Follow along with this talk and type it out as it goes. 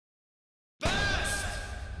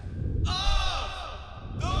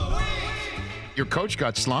Your coach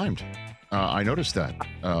got slimed. I noticed that.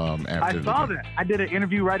 I saw that. I did an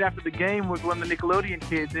interview right after the game with one of the Nickelodeon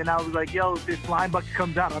kids, and I was like, yo, if this slime bucket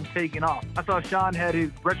comes out, I'm taking off. I saw Sean had his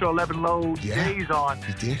Retro 11 low J's on.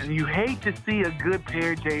 He did. And you hate to see a good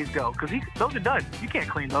pair of J's go, because those are done. You can't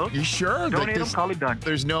clean those. You sure? Donate them, call it done.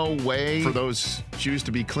 There's no way for those shoes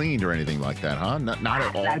to be cleaned or anything like that, huh? Not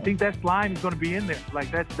at all. I think that slime is going to be in there.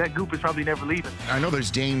 Like, that goop is probably never leaving. I know there's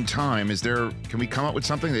Dame time. Can we come up with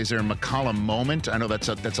something? Is there a McCollum moment? I know that's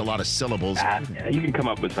a lot of syllables. You can come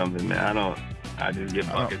up with something, man. I just get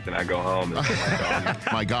buckets and I go home. And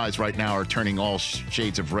my guys right now are turning all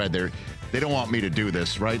shades of red. They don't want me to do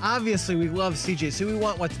this, right? Obviously, we love CJ, so we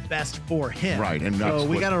want what's best for him. Right, and so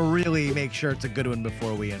we got to really make sure it's a good one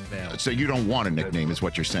before we unveil. So you don't want a nickname, is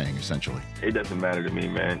what you're saying, essentially. It doesn't matter to me,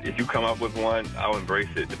 man. If you come up with one, I'll embrace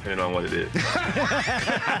it, depending on what it is.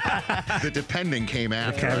 The depending came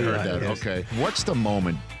after I heard that. Yes. Okay. What's the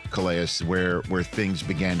moment, Calais, where things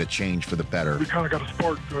began to change for the better? We kind of got a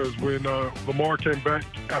spark because when Lamar came back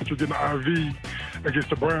after getting an IV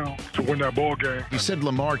against the Browns to win that ball game. You said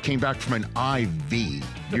Lamar came back from an IV.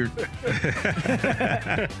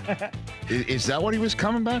 Is that what he was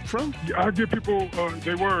coming back from? Yeah, I give people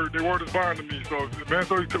their word is bond to me. So the man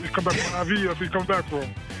thought he's come back from an IV, that's what he comes back from.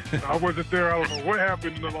 I wasn't there. I don't know what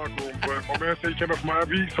happened in the locker room, but my man said he came back from an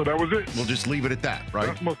IV, so that was it. We'll just leave it at that, right?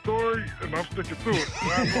 That's my story, and I'm sticking to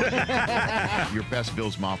it. Your best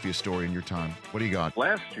Bills Mafia story in your time. What do you got?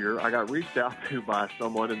 Last year, I got reached out to by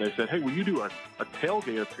someone, and they said, hey, will you do a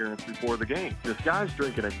tailgate appearance before the game? This guy's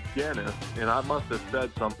drinking a Guinness, and I must have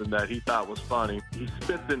said something that he thought was funny. He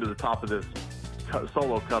spits into the top of this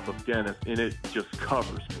solo cup of Guinness, and it just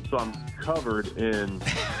covers me. So I'm covered in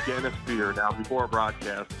Guinness beer now before a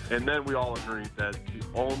broadcast. And then we all agreed that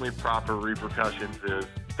the only proper repercussions is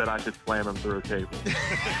that I should slam him through a table.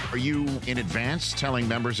 Are you in advance telling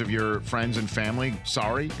members of your friends and family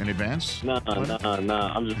sorry in advance? Nah.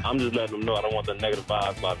 I'm just letting them know I don't want the negative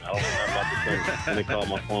vibes about me. I don't want nothing about the thing when they call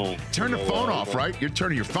my phone. Turn the phone off, right? You're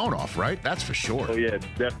turning your phone off, right? That's for sure. Oh, yeah,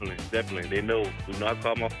 definitely. They know. Do not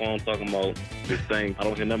call my phone talking about this thing. I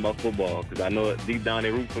don't hear nothing about football because I know it deep down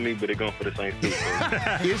they root for me, but they're going for the same thing.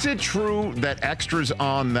 Is it true that extras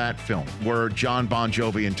on that film were John Bon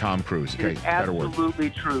Jovi and Tom Cruise? Okay, It's absolutely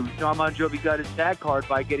true. John Bon Jovi got his SAG card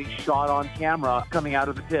by getting shot on camera coming out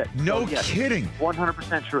of the pit. No so, yes, kidding.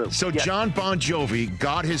 100% true. So yes. John Bon Jovi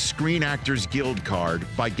got his Screen Actors Guild card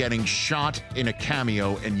by getting shot in a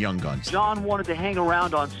cameo in Young Guns. John wanted to hang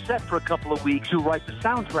around on set for a couple of weeks to write the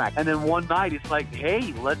soundtrack. And then one night it's like,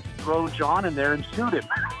 hey, let's throw John in there and shoot him.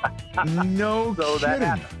 No so kidding.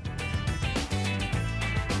 That happened.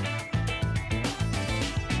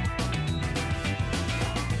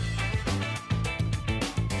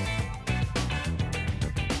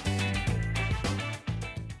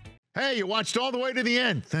 Hey, you watched all the way to the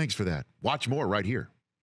end. Thanks for that. Watch more right here.